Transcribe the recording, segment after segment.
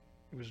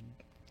It was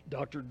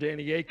Dr.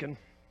 Danny Aiken,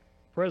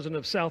 president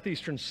of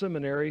Southeastern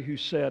Seminary, who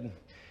said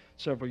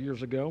several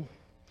years ago,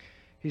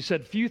 he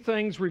said, "Few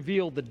things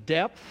reveal the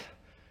depth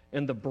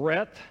and the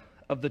breadth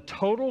of the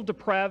total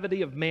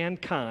depravity of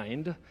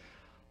mankind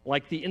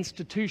like the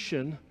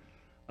institution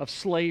of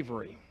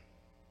slavery."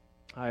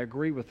 I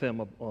agree with him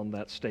on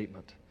that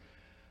statement.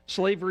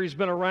 Slavery's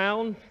been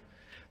around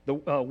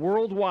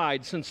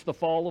worldwide since the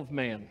fall of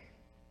man.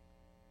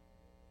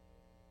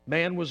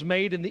 Man was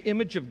made in the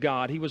image of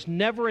God. He was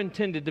never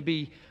intended to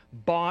be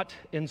bought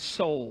and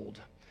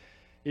sold.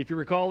 If you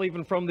recall,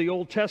 even from the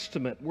Old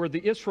Testament, where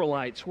the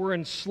Israelites were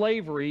in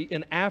slavery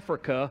in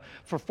Africa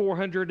for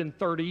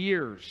 430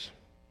 years.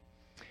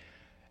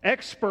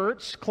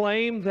 Experts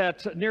claim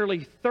that nearly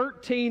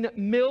 13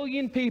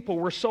 million people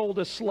were sold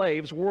as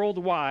slaves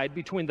worldwide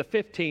between the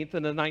 15th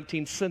and the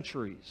 19th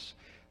centuries.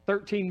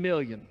 13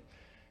 million.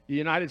 The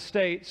United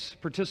States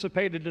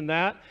participated in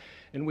that,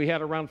 and we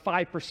had around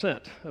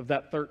 5% of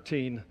that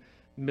 13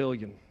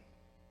 million.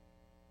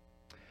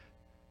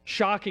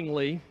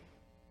 Shockingly,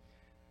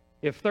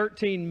 if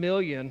 13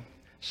 million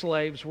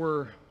slaves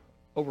were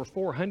over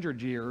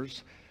 400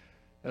 years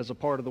as a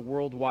part of the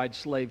worldwide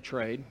slave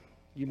trade,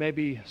 you may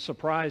be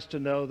surprised to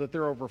know that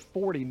there are over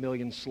 40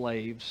 million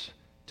slaves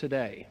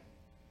today.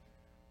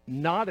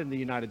 Not in the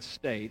United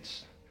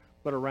States,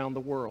 but around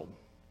the world.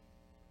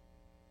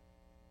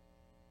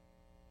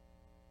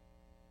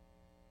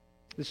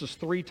 This is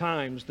 3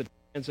 times the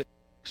transatlantic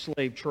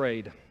slave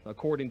trade,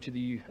 according to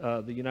the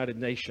United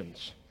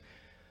Nations.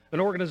 An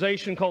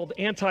organization called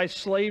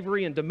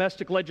Anti-Slavery and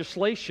Domestic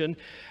Legislation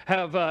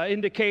have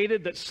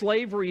indicated that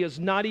slavery is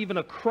not even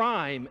a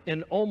crime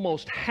in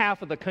almost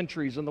half of the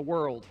countries in the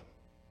world.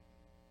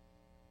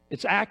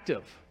 It's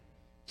active.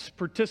 It's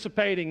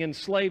participating in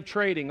slave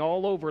trading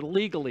all over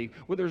legally,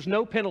 where there's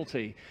no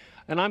penalty.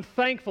 And I'm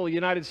thankful the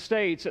United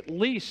States, at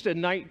least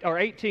in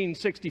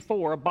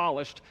 1864,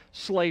 abolished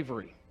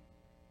slavery.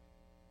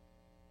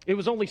 It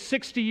was only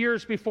 60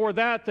 years before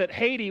that that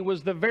Haiti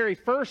was the very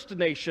first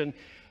nation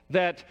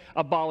that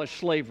abolished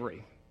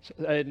slavery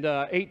in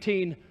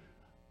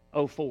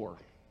 1804.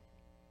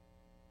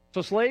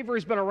 So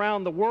slavery's been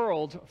around the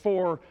world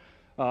for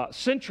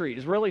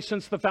centuries, really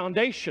since the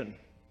foundation.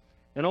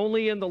 And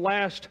only in the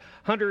last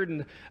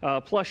 100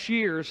 plus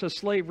years has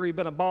slavery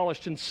been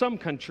abolished in some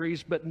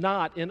countries, but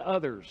not in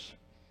others.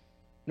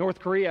 North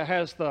Korea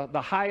has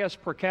the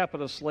highest per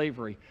capita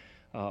slavery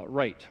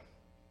rate.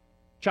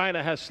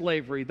 China has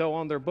slavery, though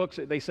on their books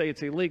they say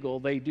it's illegal,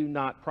 they do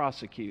not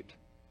prosecute.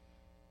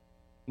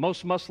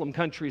 Most Muslim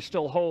countries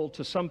still hold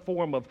to some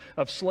form of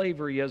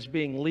slavery as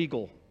being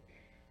legal.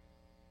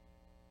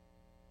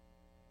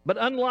 But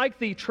unlike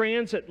the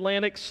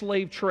transatlantic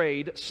slave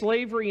trade,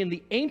 slavery in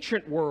the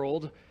ancient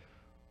world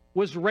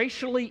was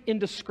racially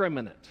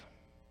indiscriminate.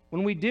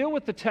 When we deal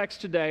with the text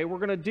today, we're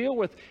going to deal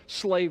with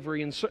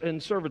slavery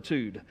and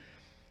servitude.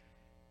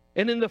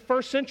 And in the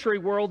first century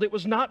world, it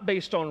was not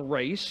based on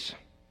race.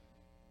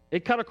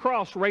 It cut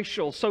across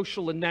racial,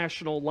 social, and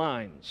national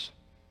lines.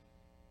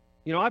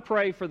 You know, I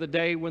pray for the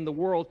day when the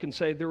world can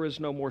say there is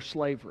no more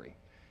slavery,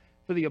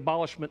 for the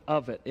abolishment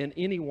of it, and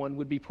anyone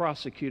would be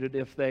prosecuted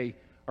if they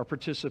are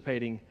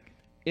participating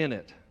in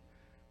it.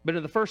 But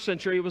in the first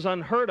century, it was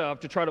unheard of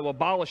to try to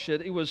abolish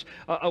it. It was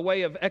a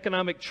way of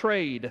economic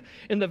trade.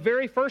 In the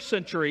very first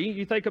century,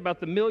 you think about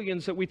the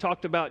millions that we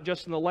talked about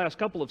just in the last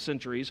couple of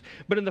centuries,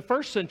 but in the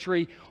first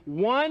century,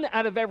 1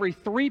 out of every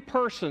 3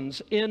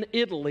 persons in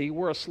Italy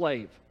were a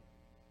slave.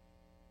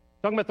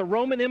 Talking about the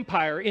Roman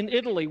Empire, in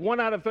Italy, 1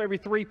 out of every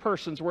 3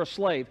 persons were a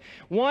slave.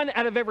 1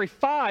 out of every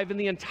 5 in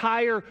the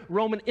entire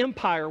Roman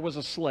Empire was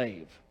a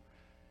slave.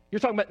 You're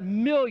talking about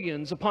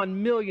millions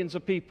upon millions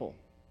of people.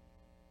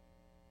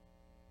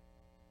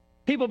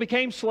 People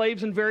became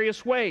slaves in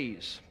various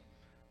ways.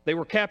 They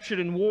were captured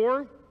in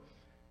war.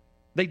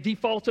 They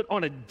defaulted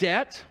on a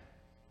debt.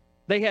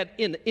 They had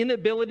an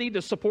inability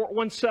to support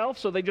oneself,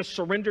 so they just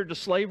surrendered to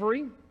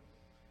slavery,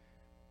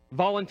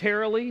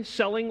 voluntarily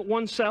selling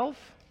oneself.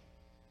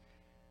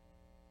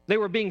 They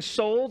were being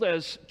sold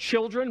as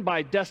children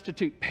by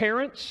destitute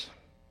parents.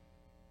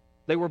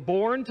 They were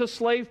born to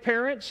slave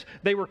parents.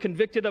 They were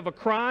convicted of a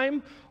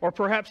crime, or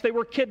perhaps they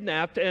were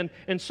kidnapped and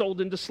sold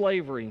into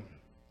slavery.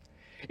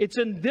 It's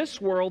in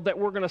this world that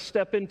we're going to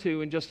step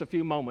into in just a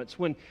few moments.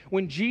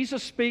 When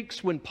Jesus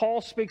speaks, when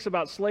Paul speaks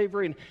about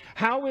slavery, and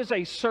how is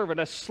a servant,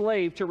 a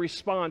slave, to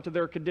respond to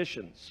their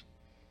conditions?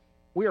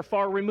 We are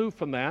far removed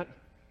from that.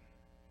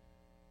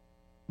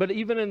 But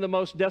even in the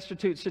most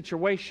destitute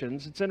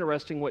situations, it's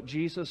interesting what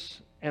Jesus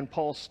and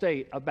Paul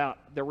state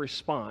about their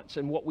response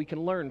and what we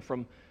can learn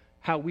from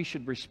how we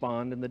should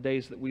respond in the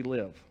days that we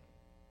live.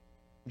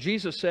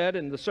 Jesus said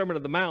in the Sermon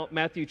on the Mount,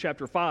 Matthew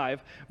chapter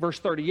 5, verse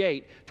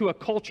 38, to a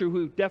culture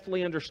who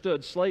definitely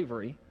understood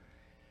slavery,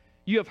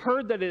 "You have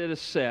heard that it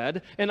is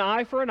said, an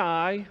eye for an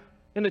eye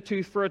and a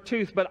tooth for a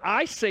tooth. But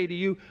I say to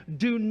you,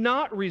 do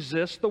not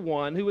resist the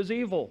one who is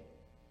evil.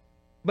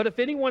 But if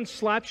anyone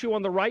slaps you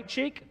on the right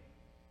cheek,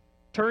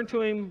 turn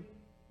to him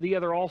the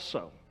other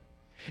also.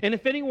 And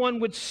if anyone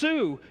would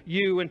sue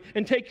you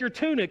and take your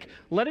tunic,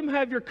 let him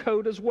have your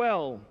coat as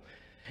well.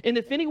 And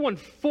if anyone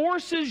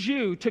forces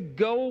you to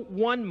go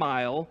 1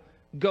 mile,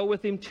 go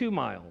with him 2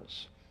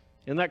 miles.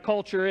 In that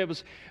culture, it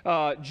was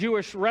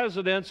Jewish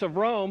residents of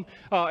Rome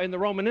in the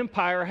Roman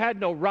Empire had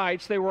no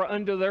rights. They were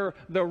under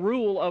the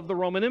rule of the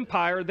Roman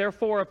Empire.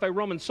 Therefore, if a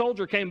Roman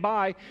soldier came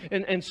by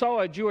and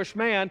saw a Jewish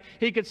man,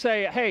 he could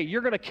say, hey,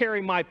 you're going to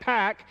carry my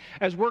pack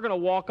as we're going to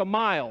walk 1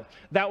 mile.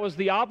 That was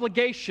the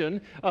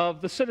obligation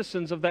of the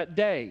citizens of that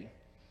day.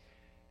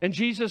 And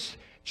Jesus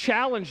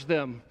challenged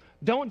them.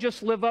 Don't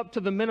just live up to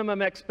the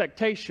minimum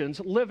expectations.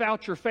 Live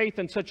out your faith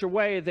in such a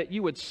way that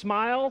you would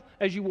smile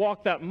as you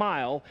walk that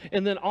mile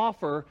and then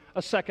offer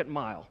a second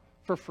mile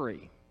for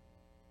free.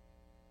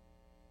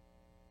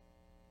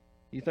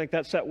 You think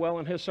that set well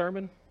in his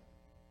sermon?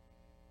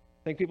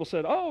 I think people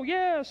said, oh,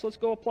 yes, let's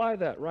go apply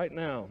that right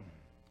now.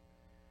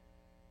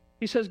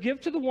 He says, give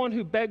to the one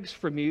who begs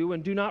from you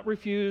and do not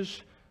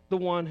refuse the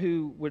one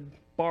who would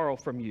borrow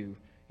from you.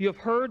 You have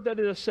heard that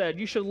it is said,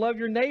 you should love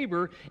your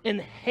neighbor and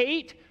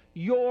hate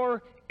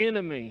your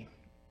enemy.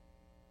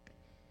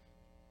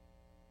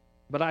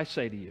 But I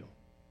say to you,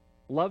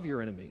 love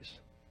your enemies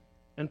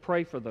and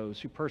pray for those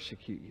who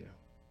persecute you.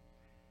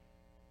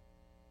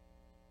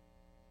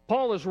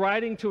 Paul is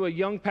writing to a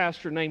young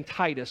pastor named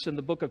Titus in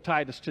the book of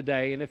Titus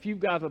today. And if you've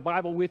got the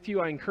Bible with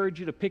you, I encourage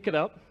you to pick it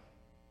up.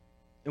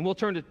 And we'll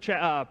turn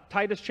to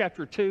Titus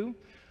chapter 2.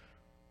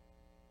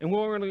 And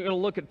we're going to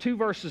look at 2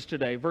 verses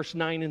today, verse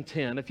 9 and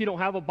 10. If you don't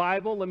have a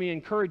Bible, let me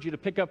encourage you to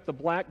pick up the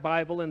black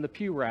Bible in the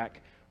pew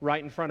rack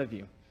right in front of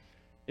you.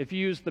 If you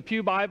use the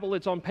Pew Bible,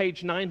 it's on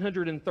page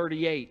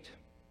 938.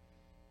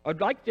 I'd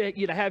like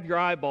you to have your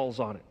eyeballs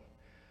on it.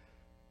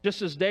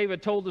 Just as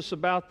David told us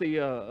about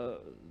the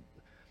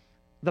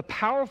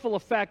powerful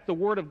effect the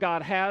Word of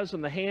God has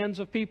in the hands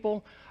of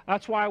people,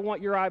 that's why I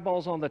want your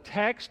eyeballs on the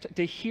text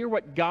to hear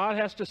what God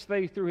has to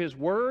say through His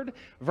Word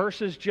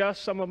versus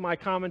just some of my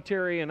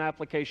commentary and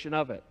application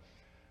of it.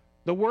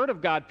 The Word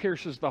of God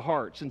pierces the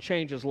hearts and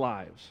changes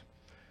lives.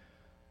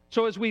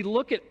 So as we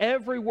look at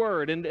every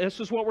word, and this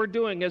is what we're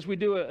doing as we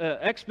do an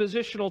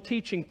expositional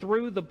teaching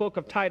through the book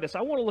of Titus,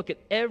 I want to look at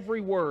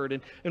every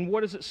word and what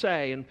does it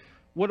say and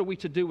what are we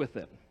to do with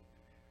it.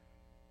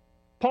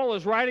 Paul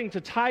is writing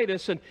to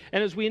Titus, and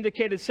as we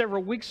indicated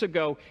several weeks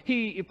ago,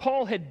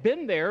 Paul had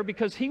been there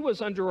because he was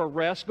under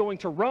arrest going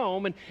to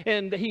Rome,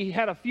 and he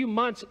had a few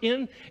months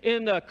in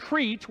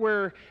Crete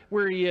where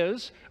he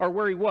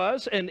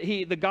was, and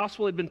the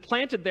gospel had been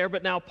planted there,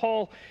 but now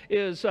Paul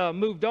is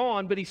moved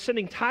on, but he's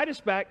sending Titus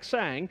back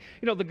saying,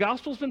 the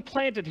gospel's been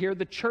planted here,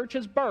 the church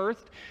has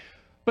birthed,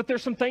 but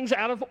there's some things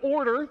out of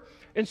order,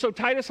 and so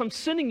Titus, I'm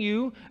sending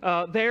you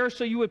there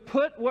so you would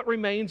put what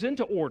remains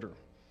into order.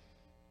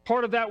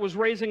 Part of that was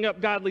raising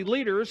up godly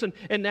leaders,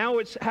 and now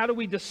it's how do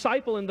we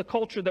disciple in the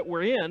culture that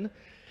we're in.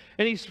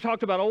 And he's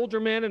talked about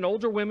older men and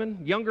older women,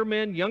 younger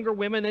men, younger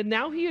women, and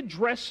now he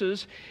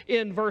addresses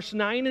in verse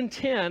 9 and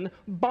 10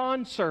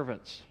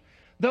 bondservants.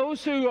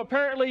 Those who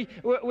apparently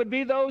would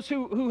be those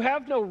who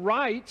have no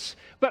rights,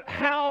 but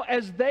how,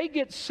 as they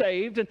get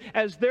saved and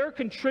as they're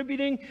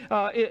contributing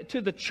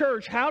to the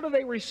church, how do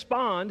they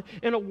respond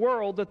in a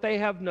world that they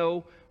have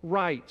no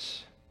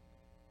rights?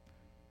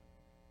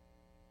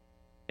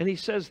 And he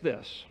says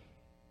this,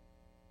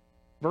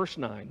 verse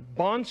 9,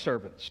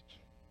 bondservants,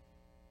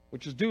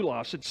 which is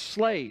doulos, it's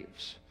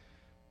slaves,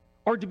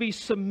 are to be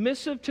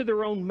submissive to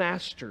their own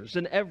masters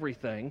in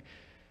everything.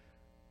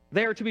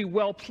 They are to be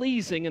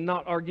well-pleasing and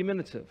not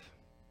argumentative,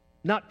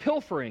 not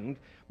pilfering,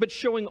 but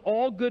showing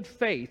all good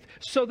faith,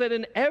 so that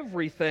in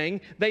everything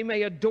they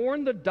may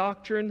adorn the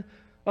doctrine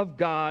of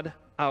God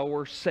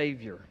our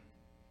Savior.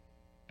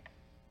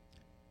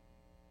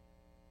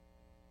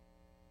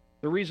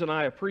 The reason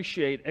I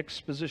appreciate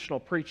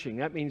expositional preaching,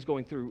 that means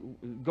going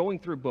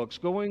through books,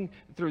 going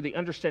through the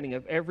understanding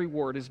of every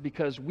word, is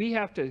because we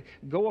have to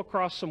go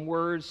across some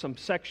words, some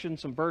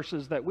sections, some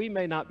verses that we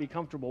may not be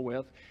comfortable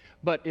with.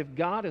 But if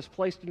God has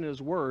placed in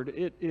His Word,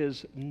 it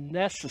is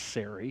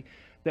necessary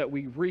that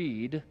we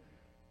read,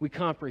 we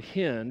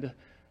comprehend,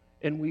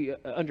 and we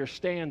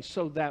understand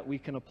so that we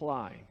can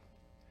apply.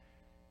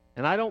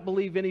 And I don't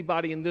believe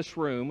anybody in this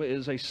room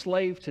is a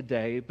slave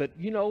today, but,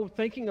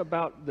 thinking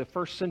about the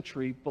first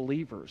century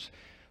believers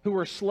who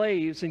were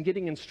slaves and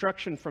getting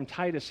instruction from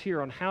Titus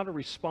here on how to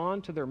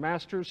respond to their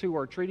masters who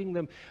are treating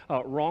them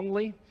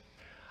wrongly,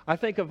 I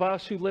think of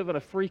us who live in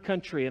a free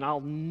country, and I'll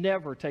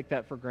never take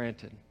that for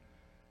granted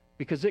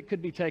because it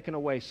could be taken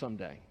away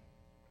someday.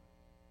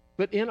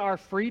 But in our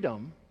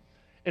freedom,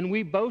 and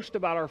we boast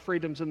about our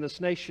freedoms in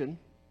this nation,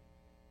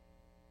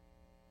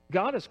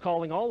 God is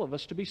calling all of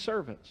us to be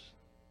servants.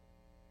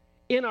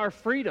 In our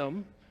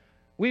freedom,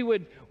 we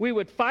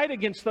would fight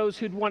against those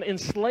who'd want to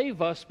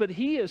enslave us, but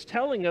He is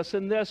telling us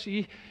in this,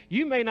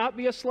 you may not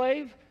be a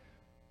slave,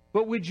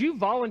 but would you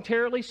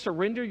voluntarily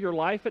surrender your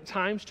life at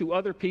times to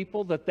other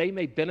people that they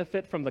may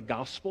benefit from the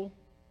gospel?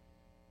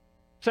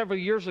 Several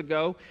years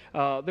ago,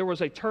 there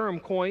was a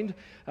term coined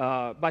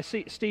by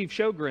Steve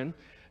Sjogren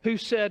who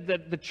said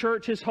that the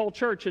church, his whole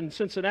church in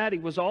Cincinnati,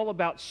 was all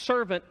about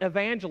servant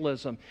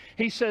evangelism.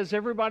 He says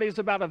everybody is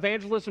about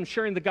evangelism,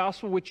 sharing the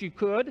gospel, which you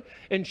could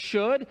and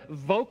should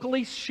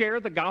vocally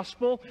share the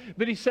gospel.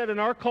 But he said in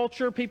our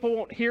culture, people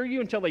won't hear you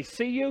until they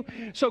see you.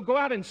 So go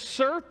out and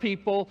serve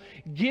people,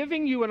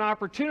 giving you an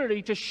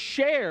opportunity to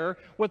share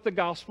what the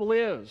gospel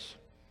is.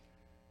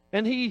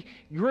 And he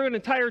grew an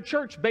entire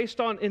church based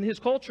on, in his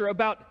culture,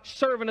 about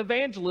servant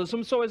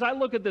evangelism. So as I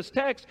look at this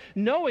text,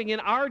 knowing in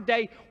our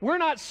day, we're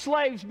not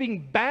slaves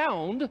being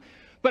bound,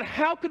 but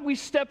how could we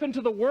step into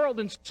the world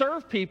and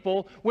serve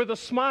people with a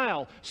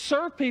smile,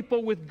 serve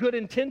people with good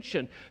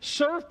intention,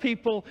 serve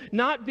people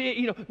not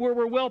where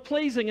we're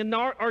well-pleasing and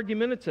not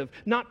argumentative,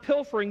 not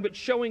pilfering, but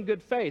showing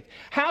good faith?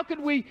 How could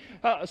we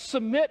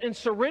submit and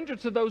surrender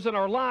to those in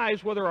our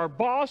lives, whether our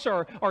boss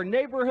or our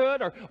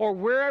neighborhood or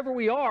wherever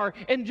we are,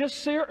 and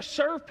just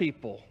serve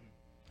people?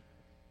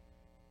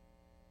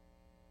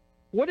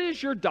 What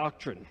is your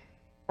doctrine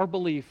or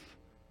belief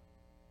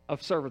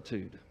of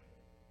servitude?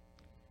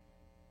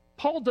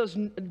 Paul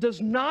does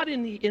not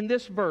in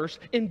this verse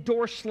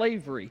endorse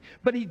slavery,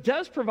 but he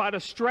does provide a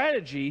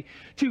strategy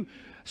to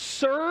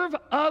serve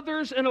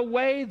others in a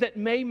way that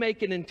may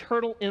make an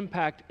internal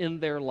impact in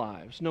their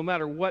lives, no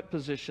matter what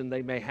position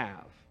they may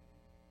have.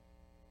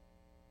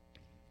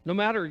 No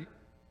matter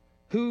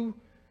who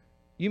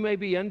you may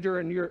be under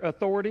in your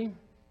authority,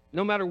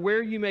 no matter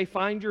where you may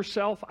find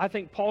yourself, I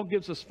think Paul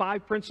gives us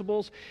 5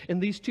 principles in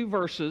these 2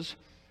 verses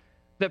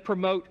that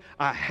promote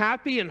a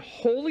happy and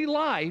holy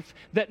life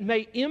that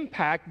may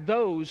impact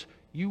those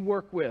you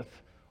work with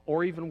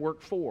or even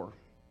work for.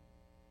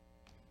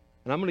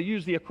 And I'm going to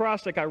use the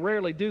acrostic. I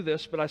rarely do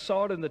this, but I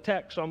saw it in the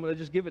text, so I'm going to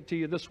just give it to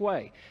you this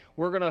way.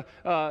 We're going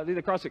to do the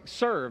acrostic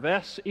SERVE,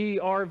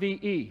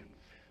 S-E-R-V-E.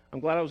 I'm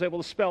glad I was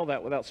able to spell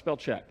that without spell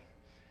check.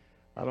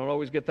 I don't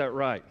always get that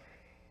right.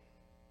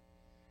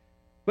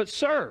 But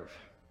serve.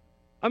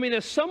 I mean,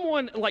 as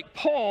someone like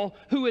Paul,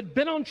 who had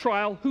been on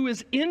trial, who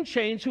is in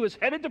chains, who is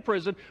headed to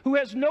prison, who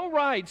has no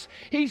rights,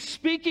 he's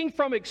speaking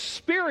from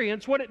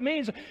experience what it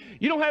means.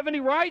 You don't have any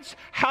rights?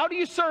 How do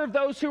you serve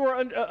those who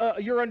are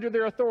you're under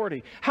their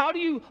authority? How do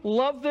you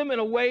love them in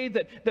a way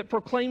that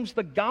proclaims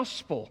the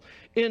gospel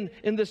in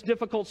this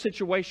difficult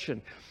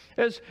situation?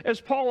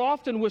 As Paul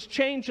often was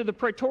chained to the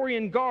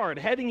Praetorian Guard,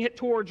 heading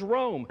towards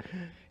Rome,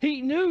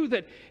 he knew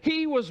that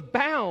he was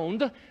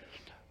bound.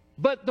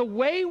 But the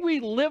way we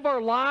live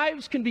our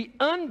lives can be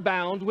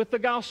unbound with the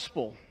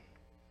gospel.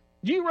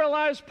 Do you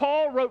realize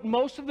Paul wrote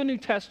most of the New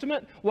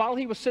Testament while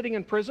he was sitting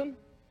in prison?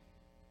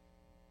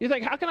 You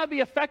think, how can I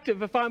be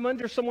effective if I'm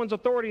under someone's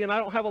authority and I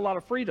don't have a lot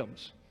of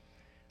freedoms?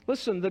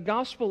 Listen, the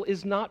gospel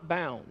is not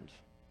bound.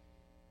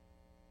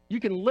 You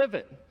can live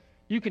it.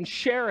 You can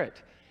share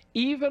it,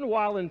 even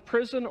while in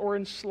prison or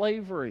in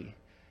slavery.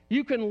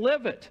 You can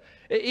live it,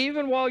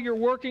 even while you're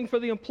working for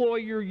the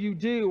employer you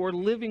do or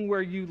living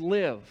where you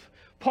live.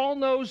 Paul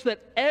knows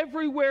that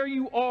everywhere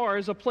you are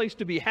is a place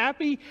to be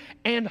happy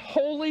and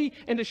holy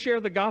and to share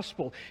the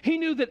gospel. He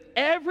knew that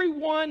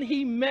everyone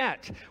he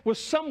met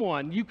was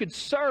someone you could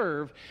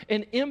serve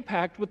and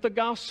impact with the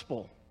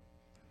gospel.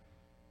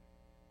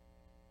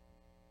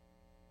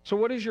 So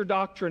what is your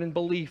doctrine and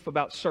belief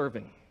about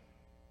serving?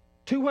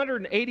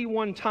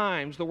 281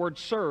 times the word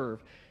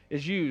serve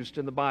is used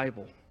in the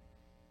Bible.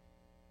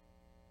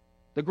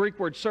 The Greek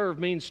word serve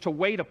means to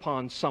wait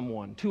upon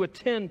someone, to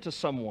attend to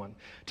someone,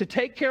 to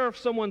take care of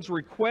someone's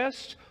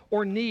requests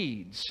or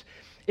needs.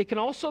 It can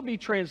also be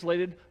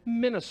translated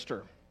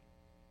minister.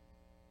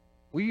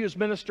 We use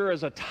minister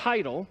as a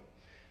title,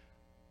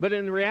 but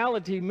in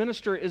reality,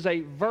 minister is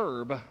a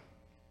verb.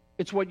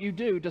 It's what you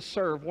do to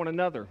serve one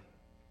another.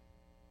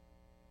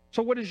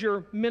 So what is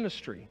your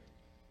ministry?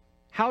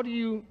 How do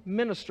you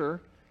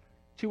minister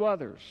to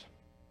others?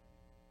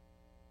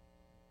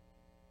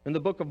 In the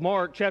book of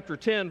Mark, chapter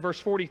 10, verse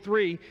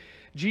 43,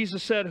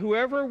 Jesus said,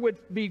 "Whoever would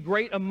be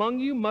great among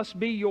you must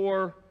be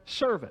your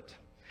servant.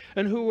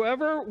 And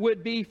whoever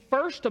would be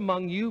first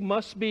among you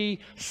must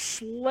be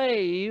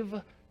slave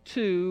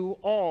to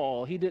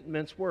all." He didn't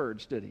mince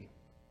words, did he?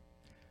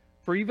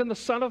 For even the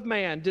Son of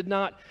Man did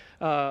not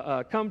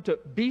come to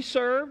be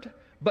served,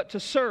 but to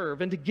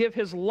serve and to give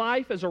his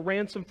life as a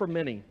ransom for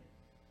many.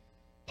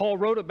 Paul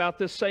wrote about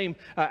this same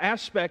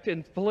aspect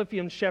in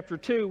Philippians chapter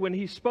 2 when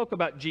he spoke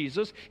about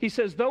Jesus. He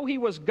says, though he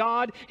was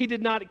God, he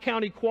did not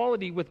count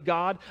equality with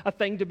God a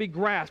thing to be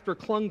grasped or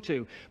clung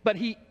to, but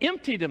he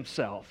emptied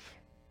himself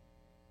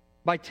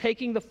by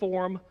taking the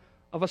form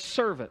of a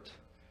servant.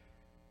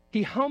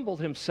 He humbled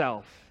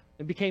himself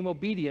and became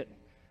obedient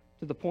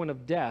to the point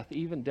of death,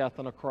 even death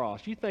on a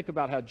cross. You think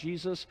about how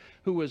Jesus,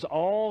 who was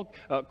all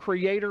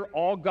creator,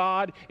 all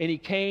God, and he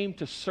came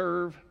to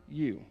serve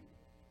you.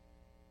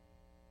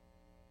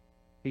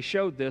 He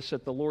showed this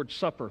at the Lord's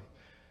Supper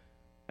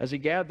as he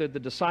gathered the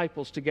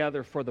disciples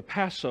together for the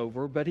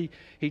Passover, but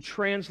he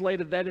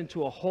translated that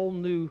into a whole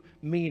new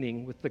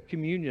meaning with the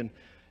communion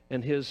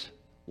and his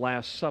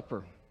Last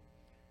Supper.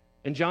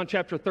 In John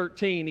chapter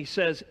 13, he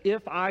says,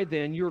 "If I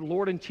then, your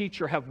Lord and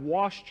teacher, have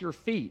washed your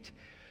feet,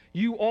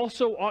 you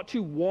also ought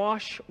to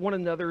wash one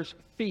another's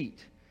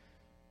feet.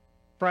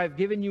 For I have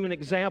given you an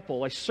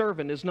example. A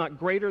servant is not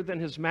greater than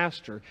his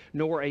master,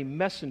 nor a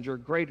messenger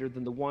greater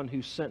than the one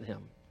who sent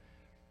him.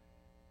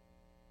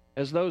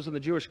 As those in the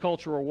Jewish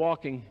culture were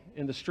walking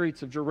in the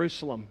streets of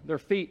Jerusalem, their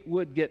feet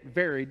would get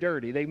very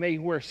dirty. They may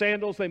wear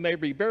sandals, they may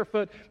be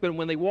barefoot, but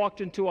when they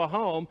walked into a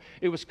home,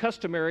 it was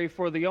customary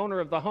for the owner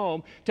of the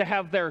home to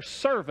have their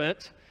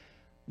servant,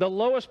 the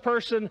lowest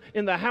person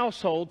in the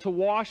household, to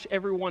wash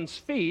everyone's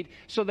feet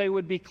so they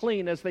would be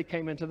clean as they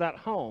came into that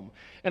home.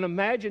 And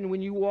imagine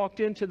when you walked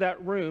into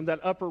that room, that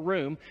upper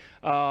room,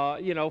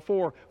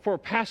 for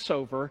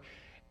Passover,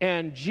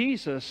 and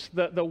Jesus,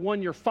 the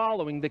one you're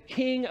following, the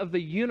King of the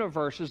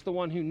universe, is the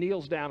one who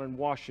kneels down and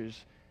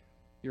washes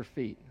your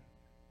feet.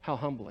 How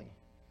humbling.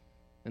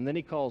 And then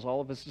he calls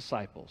all of his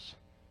disciples.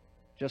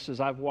 Just as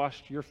I've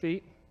washed your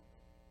feet,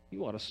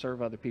 you ought to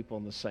serve other people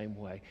in the same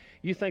way.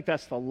 You think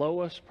that's the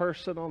lowest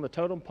person on the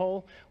totem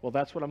pole? Well,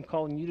 that's what I'm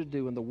calling you to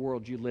do in the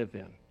world you live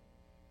in.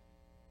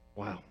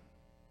 Wow.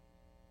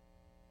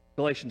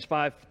 Galatians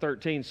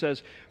 5:13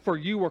 says, "For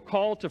you were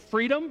called to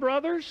freedom,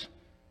 brothers,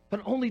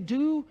 but only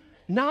do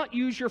not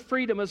use your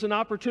freedom as an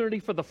opportunity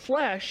for the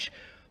flesh,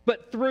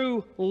 but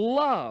through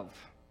love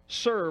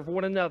serve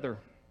one another."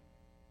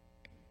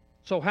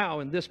 So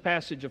how, in this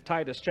passage of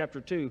Titus chapter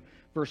 2,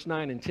 verse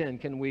 9 and 10,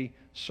 can we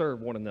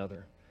serve one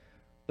another?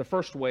 The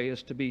first way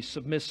is to be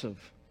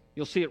submissive.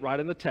 You'll see it right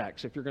in the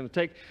text. If you're going to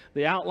take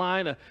the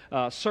outline,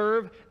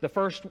 serve, the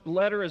first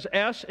letter is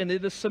S, and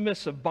it is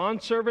submissive.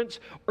 Bondservants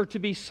are to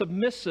be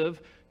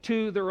submissive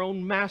to their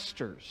own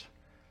masters.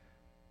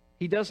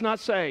 He does not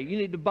say, you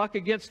need to buck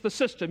against the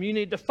system, you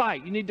need to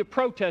fight, you need to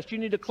protest, you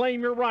need to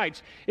claim your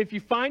rights. If you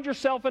find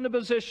yourself in a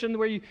position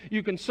where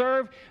you can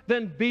serve,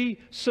 then be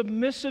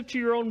submissive to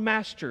your own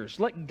masters.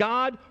 Let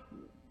God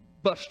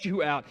bust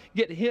you out.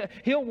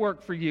 He'll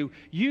work for you.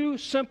 You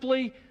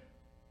simply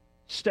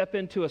step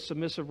into a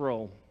submissive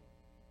role.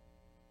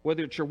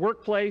 Whether it's your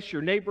workplace,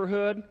 your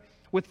neighborhood,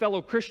 with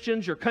fellow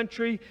Christians, your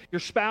country, your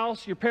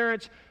spouse, your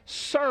parents,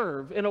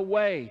 serve in a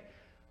way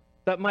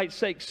that might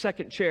take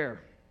second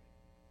chair.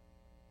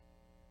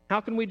 How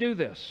can we do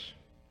this?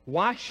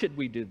 Why should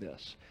we do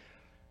this?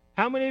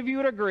 How many of you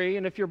would agree,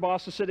 and if your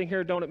boss is sitting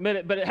here, don't admit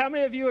it, but how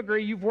many of you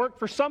agree you've worked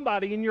for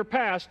somebody in your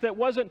past that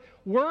wasn't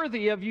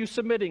worthy of you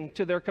submitting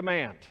to their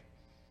command?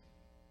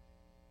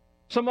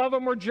 Some of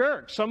them were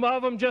jerks. Some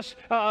of them just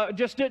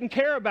didn't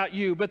care about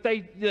you, but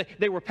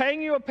they were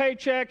paying you a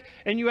paycheck,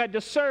 and you had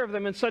to serve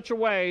them in such a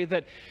way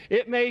that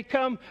it may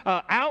come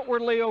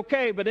outwardly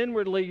okay, but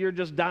inwardly you're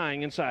just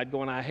dying inside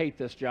going, I hate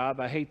this job,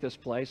 I hate this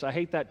place, I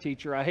hate that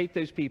teacher, I hate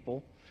those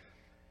people.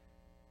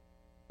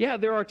 Yeah,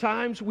 there are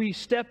times we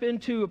step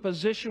into a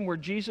position where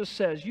Jesus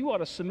says you ought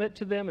to submit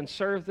to them and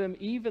serve them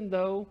even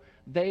though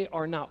they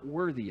are not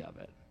worthy of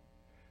it.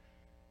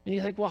 And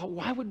you think, well,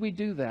 why would we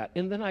do that?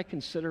 And then I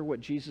consider what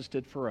Jesus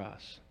did for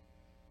us.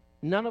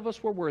 None of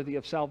us were worthy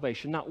of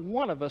salvation. Not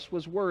one of us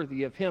was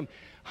worthy of him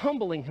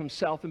humbling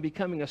himself and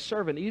becoming a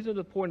servant, even to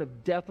the point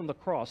of death on the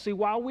cross. See,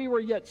 while we were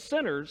yet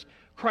sinners,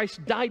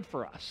 Christ died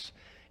for us.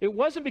 It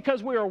wasn't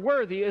because we are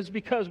worthy, it's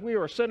because we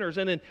are sinners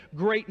and in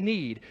great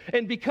need.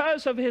 And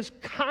because of his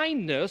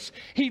kindness,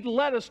 he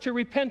led us to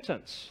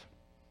repentance.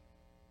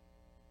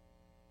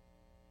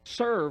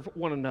 Serve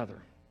one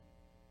another.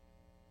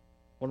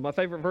 One of my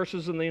favorite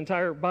verses in the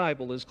entire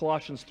Bible is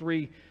Colossians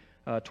 3,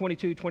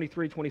 22,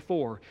 23,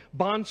 24.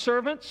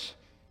 Bondservants,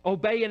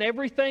 obey in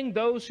everything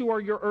those who are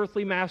your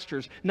earthly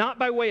masters, not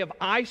by way of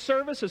eye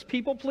service as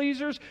people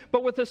pleasers,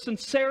 but with a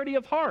sincerity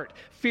of heart,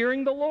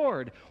 fearing the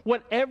Lord.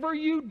 Whatever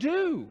you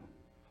do,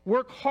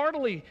 work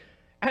heartily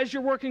as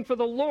you're working for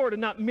the Lord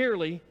and not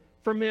merely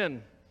for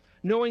men,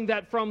 knowing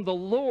that from the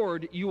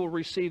Lord you will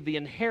receive the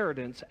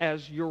inheritance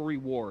as your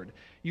reward.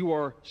 You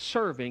are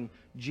serving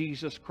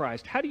Jesus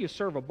Christ. How do you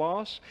serve a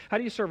boss? How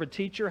do you serve a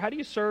teacher? How do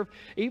you serve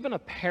even a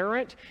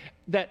parent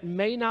that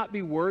may not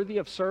be worthy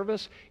of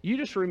service? You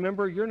just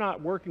remember you're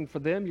not working for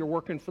them, you're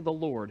working for the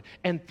Lord.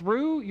 And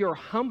through your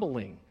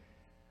humbling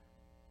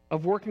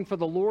of working for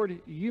the Lord,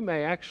 you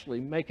may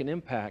actually make an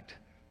impact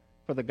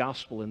for the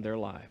gospel in their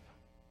life.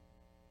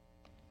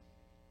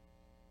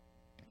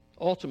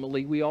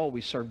 Ultimately, we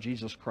always serve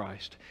Jesus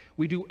Christ.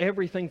 We do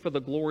everything for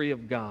the glory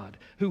of God,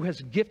 who has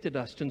gifted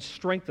us and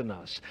strengthened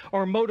us.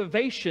 Our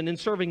motivation in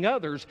serving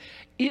others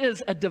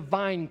is a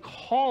divine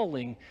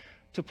calling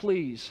to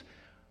please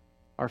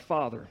our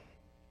Father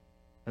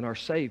and our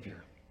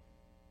Savior.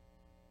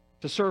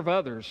 To serve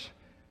others,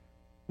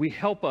 we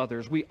help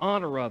others, we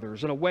honor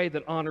others in a way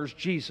that honors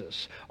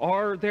Jesus.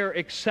 Are there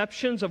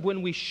exceptions of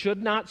when we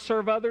should not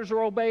serve others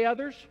or obey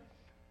others?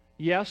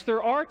 Yes,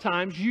 there are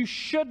times you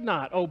should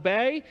not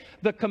obey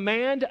the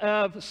command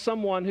of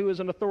someone who is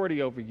an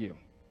authority over you.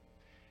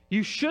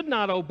 You should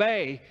not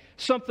obey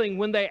something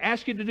when they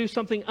ask you to do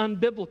something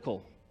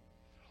unbiblical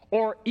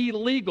or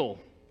illegal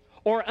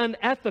or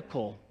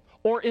unethical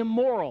or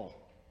immoral.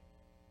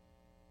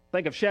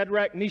 Think of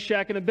Shadrach,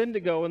 Meshach, and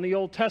Abednego in the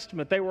Old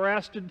Testament. They were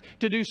asked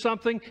to do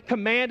something,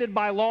 commanded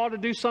by law to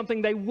do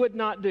something they would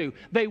not do.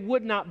 They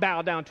would not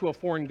bow down to a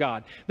foreign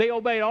god. They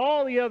obeyed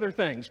all the other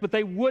things, but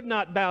they would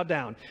not bow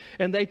down.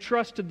 And they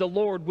trusted the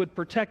Lord would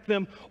protect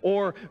them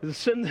or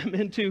send them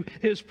into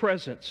His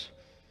presence.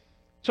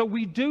 So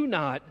we do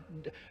not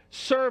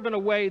serve in a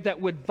way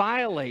that would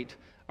violate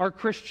our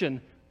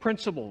Christian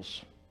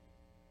principles.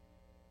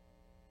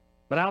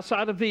 But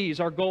outside of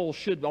these, our goal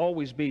should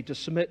always be to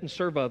submit and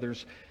serve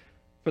others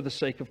for the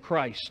sake of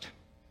Christ.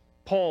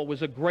 Paul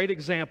was a great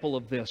example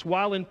of this.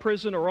 While in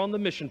prison or on the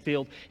mission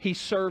field, he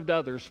served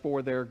others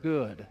for their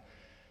good.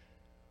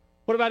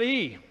 What about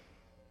E?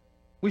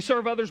 We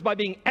serve others by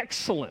being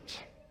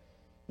excellent.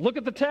 Look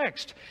at the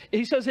text.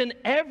 He says, in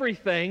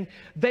everything,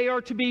 they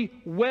are to be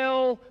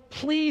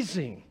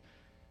well-pleasing.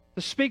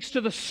 This speaks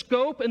to the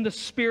scope and the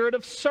spirit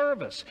of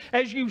service.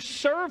 As you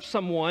serve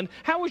someone,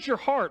 how is your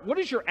heart? What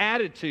is your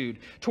attitude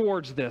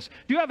towards this?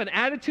 Do you have an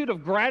attitude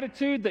of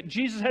gratitude that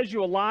Jesus has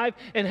you alive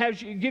and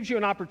gives you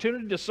an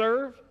opportunity to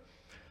serve?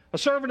 A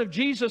servant of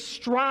Jesus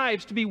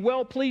strives to be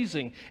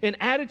well-pleasing in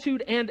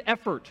attitude and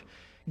effort,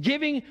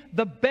 giving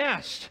the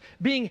best,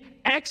 being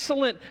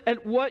excellent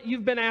at what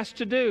you've been asked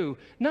to do,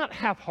 not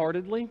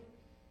half-heartedly,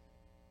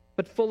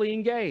 but fully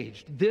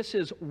engaged. This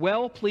is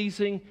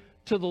well-pleasing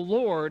to the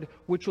Lord,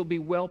 which will be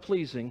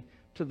well-pleasing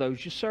to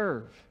those you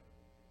serve.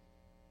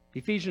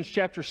 Ephesians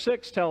chapter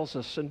 6 tells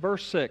us in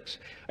verse 6,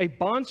 a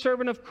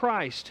bondservant of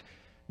Christ,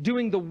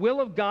 doing the will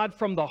of God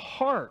from the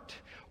heart,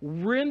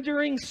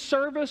 rendering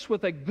service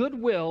with a good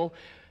will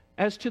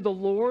as to the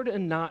Lord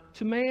and not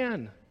to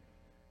man.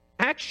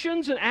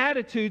 Actions and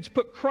attitudes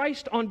put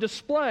Christ on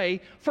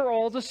display for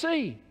all to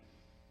see.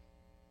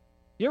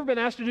 You ever been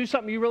asked to do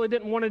something you really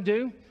didn't want to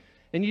do,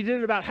 and you did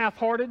it about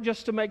half-hearted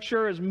just to make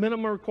sure as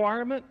minimum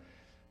requirement?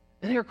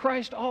 And here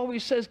Christ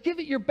always says, give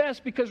it your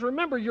best, because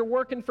remember, you're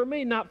working for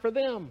me, not for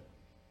them.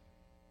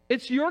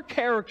 It's your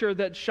character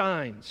that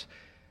shines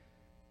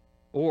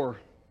or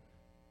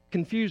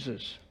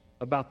confuses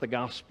about the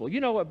gospel. You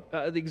know,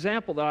 the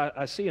example that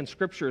I see in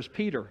Scripture is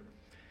Peter.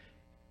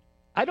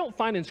 I don't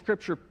find in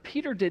Scripture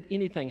Peter did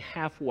anything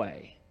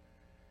halfway.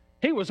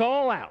 He was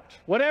all out,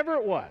 whatever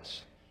it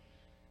was.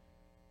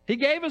 He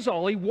gave his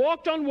all. He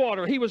walked on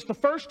water. He was the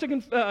first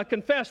to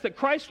confess that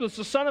Christ was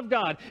the Son of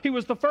God. He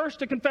was the first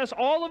to confess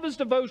all of his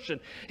devotion.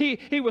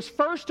 He was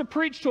first to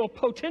preach to a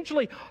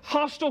potentially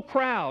hostile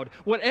crowd.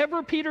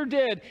 Whatever Peter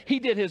did, he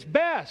did his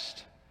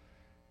best.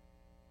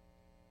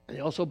 And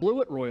he also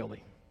blew it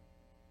royally.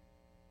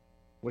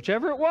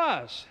 Whichever it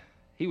was,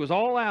 he was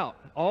all out,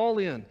 all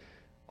in,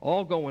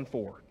 all going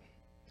forward.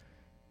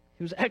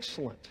 He was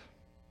excellent.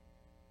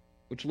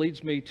 Which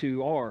leads me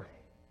to R.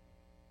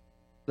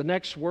 The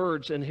next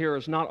words in here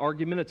is not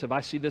argumentative.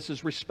 I see this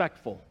as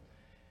respectful.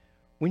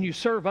 When you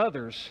serve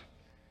others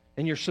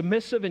and you're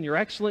submissive and you're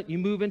excellent, you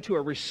move into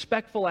a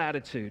respectful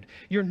attitude.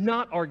 You're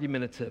not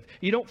argumentative.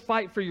 You don't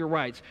fight for your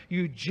rights.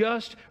 You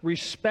just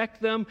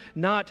respect them,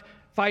 not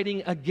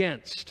fighting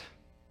against.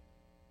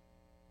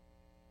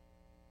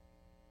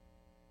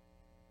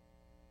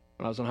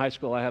 When I was in high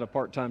school, I had a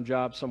part-time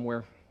job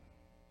somewhere.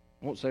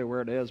 I won't say where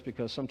it is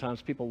because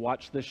sometimes people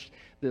watch the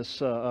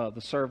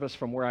service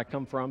from where I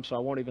come from, so I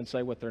won't even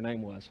say what their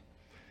name was.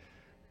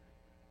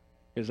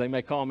 Because they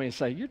may call me and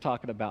say, you're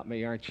talking about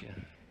me, aren't you?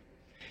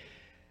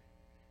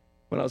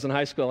 When I was in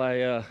high school,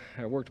 I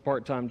worked a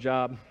part-time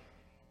job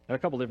at a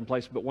couple different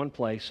places, but one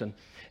place.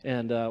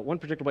 And one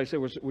particular place, there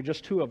were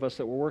just two of us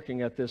that were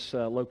working at this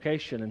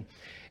location,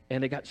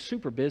 and it got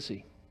super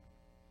busy.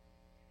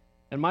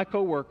 And my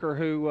coworker,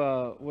 who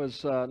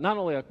was not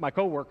only my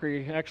coworker,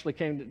 he actually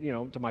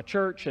came to my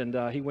church,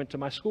 and he went to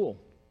my school.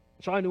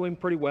 So I knew him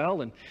pretty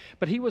well.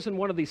 But he was in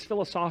one of these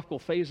philosophical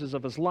phases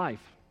of his life,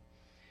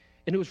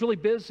 and he was really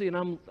busy. And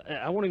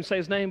I won't even say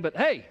his name, but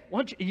hey,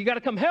 you got to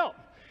come help.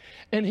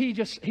 And he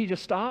just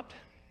stopped,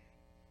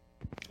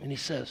 and he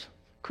says,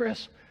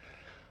 Chris,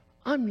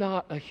 I'm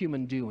not a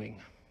human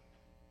doing.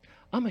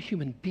 I'm a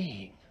human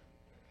being.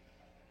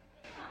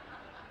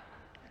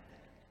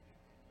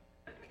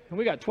 And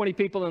we got 20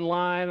 people in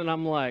line, and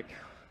I'm like,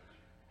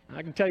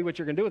 I can tell you what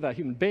you're going to do with that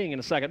human being in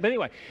a second. But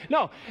anyway,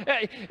 no,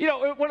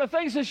 one of the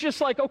things is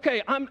just like,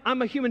 okay,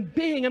 I'm a human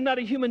being. I'm not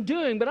a human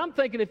doing. But I'm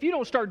thinking if you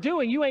don't start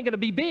doing, you ain't going to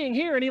be being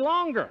here any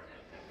longer.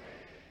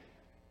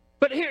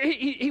 But here,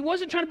 he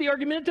wasn't trying to be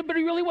argumentative, but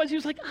he really was. He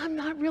was like, I'm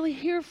not really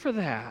here for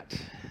that.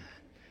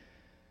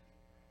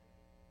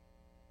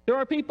 There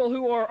are people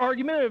who are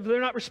argumentative. They're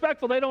not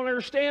respectful. They don't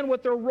understand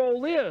what their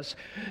role is.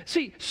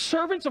 See,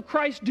 servants of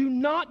Christ do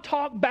not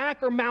talk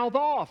back or mouth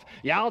off.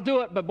 Yeah, I'll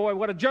do it, but boy,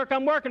 what a jerk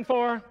I'm working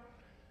for.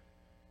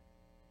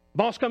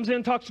 Boss comes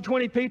in, talks to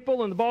 20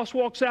 people, and the boss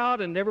walks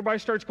out, and everybody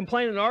starts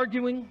complaining and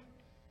arguing.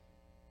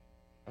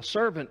 A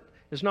servant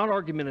is not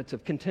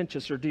argumentative,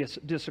 contentious, or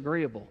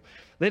disagreeable.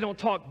 They don't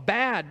talk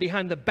bad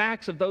behind the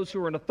backs of those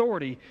who are in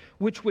authority,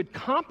 which would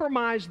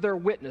compromise their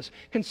witness.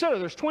 Consider,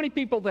 there's 20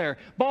 people there.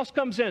 Boss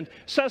comes in,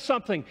 says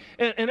something,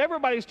 and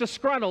everybody's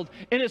disgruntled,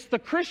 and it's the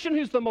Christian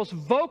who's the most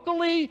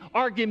vocally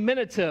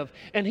argumentative,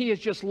 and he has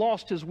just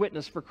lost his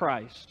witness for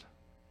Christ.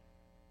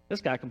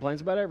 This guy complains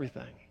about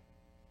everything.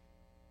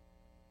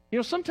 You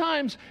know,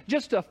 sometimes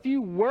just a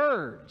few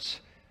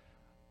words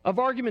of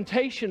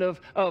argumentation,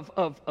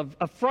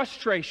 of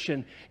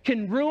frustration,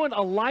 can ruin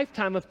a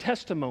lifetime of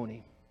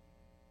testimony.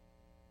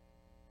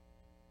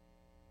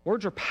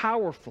 Words are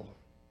powerful.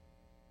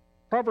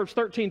 Proverbs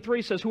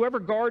 13:3 says, whoever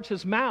guards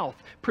his mouth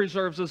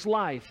preserves his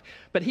life,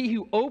 but he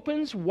who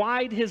opens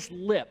wide his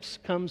lips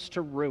comes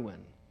to ruin.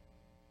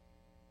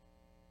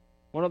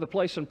 One other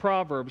place in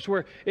Proverbs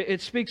where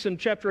it speaks in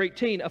chapter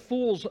 18, a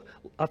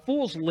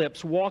fool's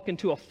lips walk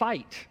into a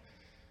fight,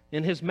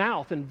 and his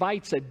mouth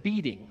invites a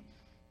beating.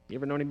 You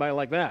ever know anybody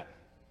like that?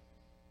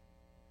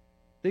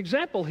 The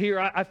example here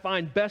I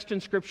find best in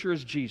Scripture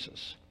is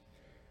Jesus.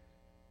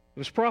 It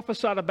was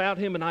prophesied about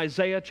him in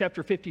Isaiah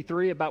chapter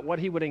 53 about what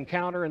he would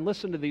encounter, and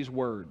listen to these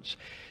words.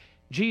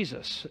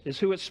 Jesus is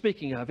who it's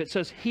speaking of. It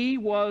says, he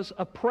was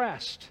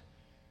oppressed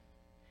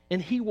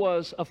and he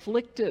was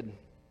afflicted,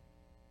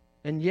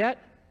 and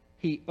yet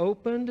he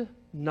opened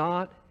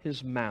not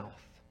his mouth.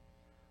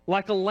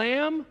 Like a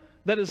lamb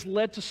that is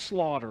led to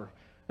slaughter,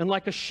 and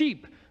like a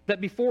sheep that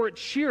before its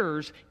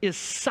shearers is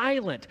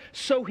silent,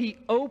 so he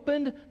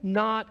opened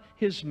not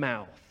his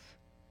mouth.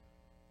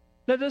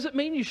 Now, does it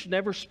mean you should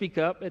never speak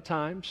up at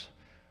times?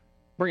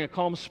 Bring a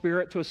calm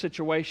spirit to a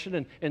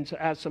situation and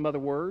to add some other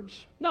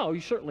words? No,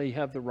 you certainly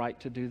have the right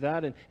to do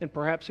that, and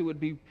perhaps it would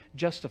be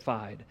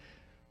justified.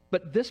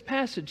 But this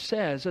passage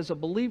says, as a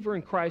believer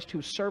in Christ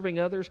who's serving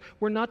others,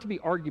 we're not to be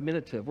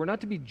argumentative. We're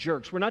not to be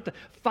jerks. We're not to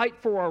fight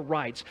for our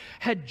rights.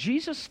 Had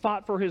Jesus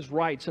fought for his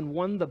rights and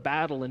won the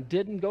battle and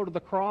didn't go to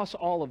the cross,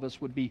 all of us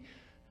would be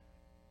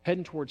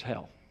heading towards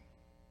hell.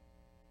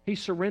 He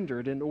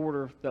surrendered in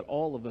order that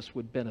all of us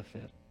would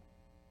benefit.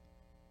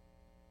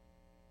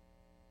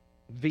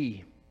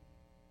 V,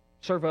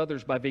 serve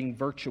others by being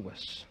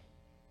virtuous.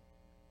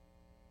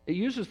 It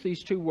uses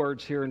these two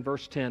words here in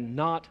verse 10,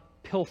 not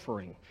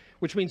pilfering,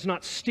 which means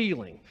not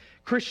stealing.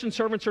 Christian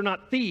servants are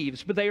not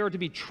thieves, but they are to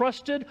be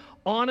trusted,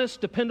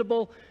 honest,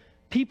 dependable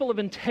people of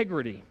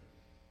integrity.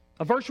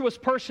 A virtuous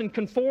person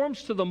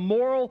conforms to the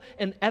moral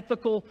and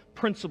ethical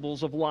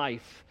principles of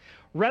life.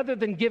 Rather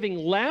than giving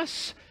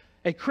less,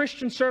 a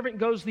Christian servant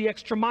goes the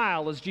extra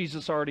mile, as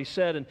Jesus already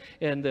said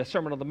in the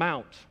Sermon on the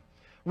Mount.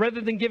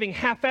 Rather than giving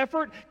half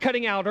effort,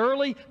 cutting out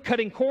early,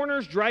 cutting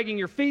corners, dragging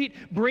your feet,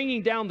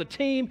 bringing down the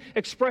team,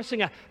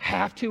 expressing a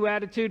have to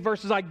attitude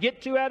versus I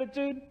get to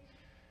attitude.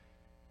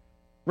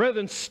 Rather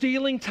than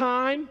stealing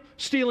time,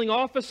 stealing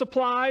office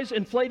supplies,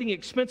 inflating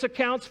expense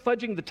accounts,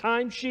 fudging the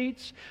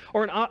timesheets,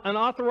 or an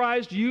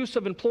unauthorized use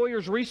of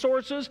employers'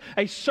 resources,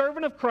 a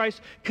servant of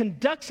Christ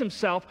conducts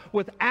himself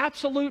with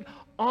absolute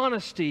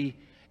honesty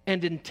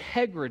and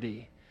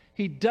integrity.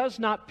 He does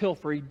not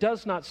pilfer. He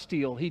does not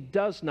steal. He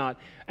does not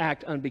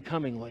act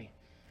unbecomingly.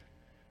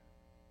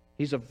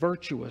 He's a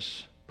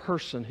virtuous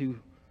person who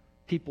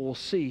people will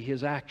see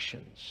his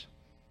actions.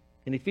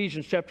 In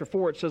Ephesians chapter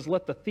 4, it says,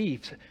 let the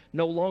thief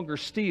no longer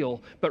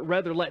steal, but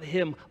rather let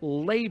him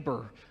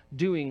labor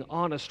doing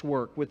honest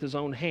work with his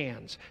own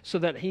hands, so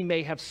that he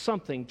may have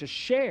something to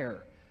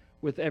share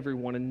with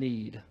everyone in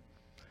need.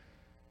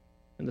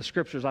 In the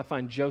Scriptures, I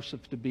find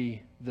Joseph to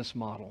be this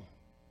model.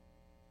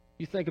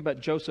 You think about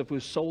Joseph, who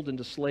was sold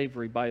into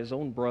slavery by his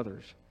own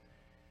brothers.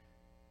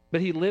 But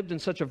he lived in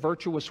such a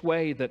virtuous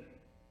way that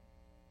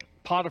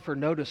Potiphar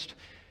noticed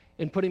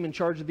and put him in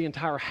charge of the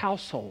entire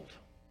household.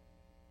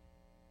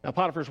 Now,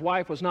 Potiphar's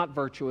wife was not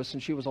virtuous,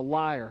 and she was a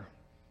liar.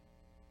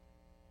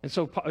 And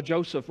so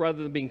Joseph,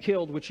 rather than being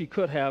killed, which he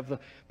could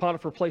have,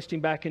 Potiphar placed him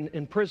back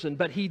in prison.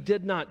 But he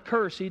did not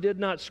curse. He did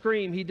not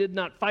scream. He did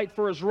not fight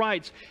for his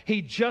rights.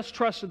 He just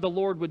trusted the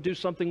Lord would do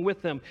something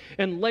with him.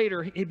 And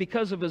later,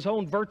 because of his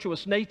own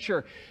virtuous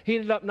nature, he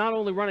ended up not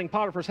only running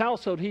Potiphar's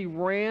household, he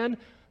ran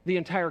the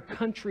entire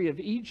country of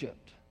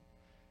Egypt.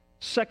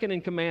 Second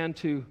in command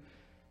to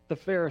the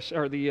Pharisee,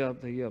 or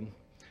the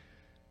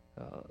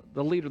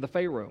leader, the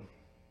Pharaoh.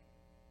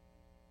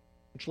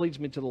 Which leads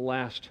me to the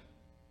last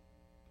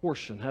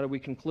portion. How do we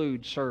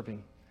conclude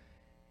serving?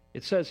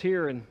 It says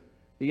here in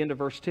the end of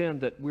verse 10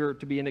 that we're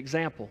to be an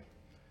example,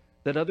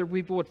 that other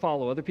people would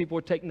follow, other people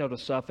would take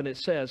notice of. And it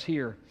says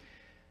here,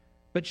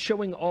 but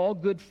showing all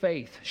good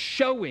faith.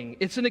 Showing,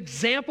 it's an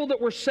example that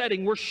we're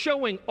setting. We're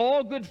showing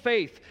all good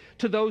faith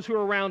to those who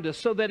are around us,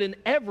 so that in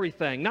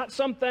everything, not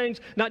some things,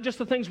 not just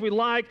the things we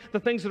like, the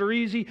things that are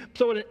easy,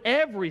 so in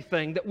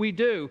everything that we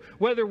do,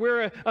 whether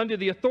we're under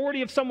the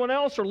authority of someone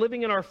else or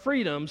living in our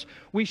freedoms,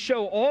 we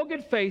show all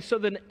good faith, so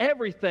that in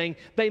everything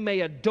they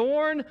may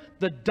adorn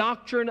the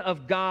doctrine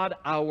of God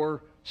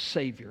our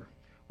Savior.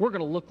 We're going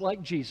to look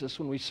like Jesus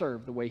when we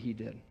serve the way He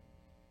did.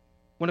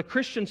 When a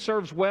Christian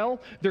serves well,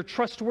 their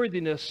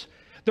trustworthiness,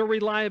 their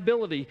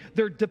reliability,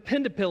 their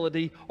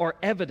dependability are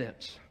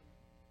evident.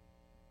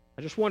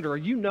 I just wonder, are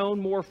you known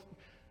more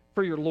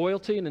for your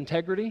loyalty and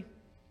integrity,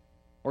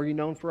 or are you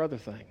known for other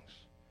things?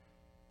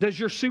 Does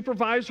your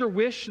supervisor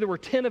wish there were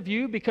 10 of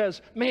you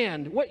because,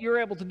 man, what you're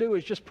able to do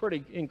is just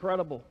pretty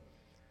incredible?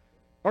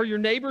 Are your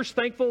neighbors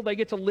thankful they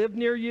get to live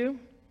near you?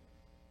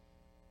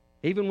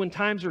 Even when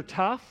times are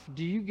tough,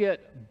 do you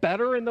get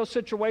better in those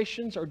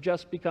situations or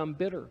just become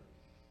bitter?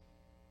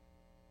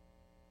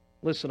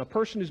 Listen, a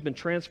person who's been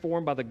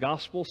transformed by the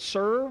gospel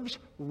serves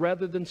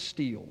rather than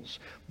steals,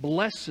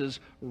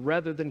 blesses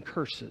rather than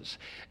curses,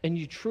 and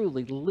you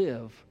truly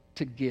live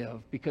to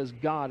give because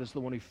God is the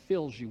one who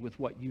fills you with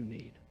what you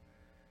need.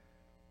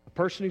 A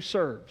person who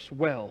serves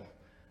well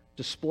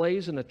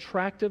displays an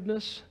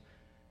attractiveness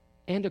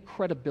and a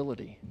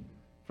credibility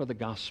for the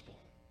gospel.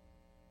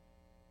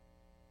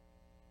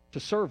 To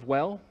serve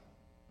well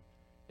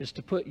is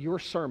to put your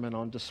sermon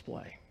on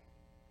display.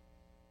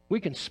 We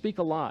can speak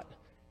a lot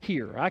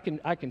here. I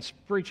can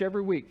preach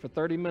every week for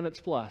 30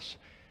 minutes plus,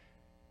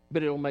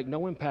 but it'll make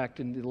no impact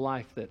in the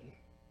life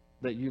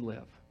that you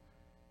live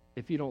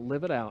if you don't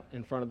live it out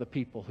in front of the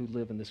people who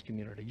live in this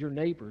community. Your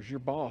neighbors, your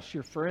boss,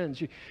 your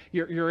friends,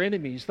 your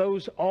enemies,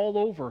 those all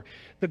over.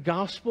 The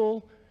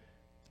gospel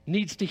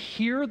needs to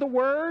hear the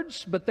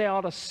words, but they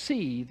ought to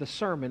see the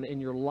sermon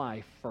in your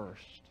life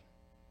first.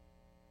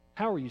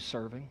 How are you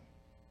serving?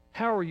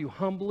 How are you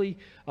humbly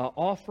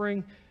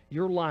offering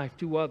your life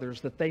to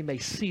others that they may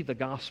see the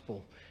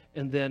gospel?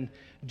 And then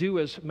do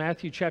as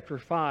Matthew chapter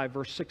 5,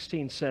 verse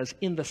 16 says,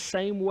 in the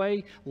same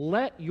way,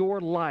 let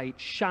your light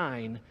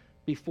shine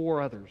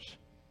before others,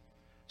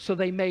 so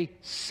they may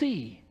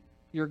see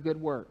your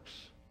good works.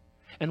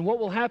 And what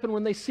will happen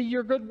when they see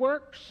your good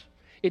works?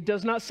 It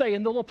does not say,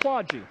 and they'll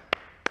applaud you.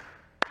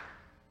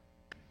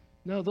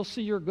 No, they'll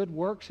see your good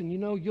works, and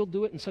you'll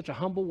do it in such a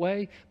humble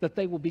way that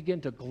they will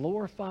begin to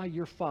glorify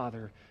your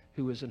Father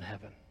who is in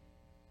heaven.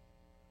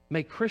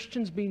 May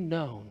Christians be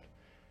known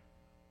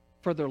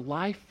for their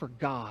life for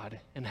God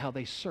and how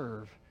they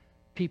serve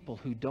people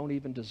who don't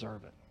even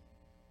deserve it.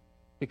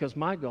 Because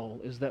my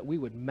goal is that we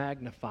would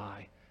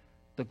magnify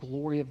the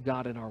glory of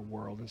God in our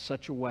world in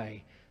such a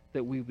way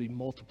that we would be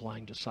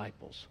multiplying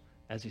disciples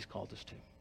as He's called us to.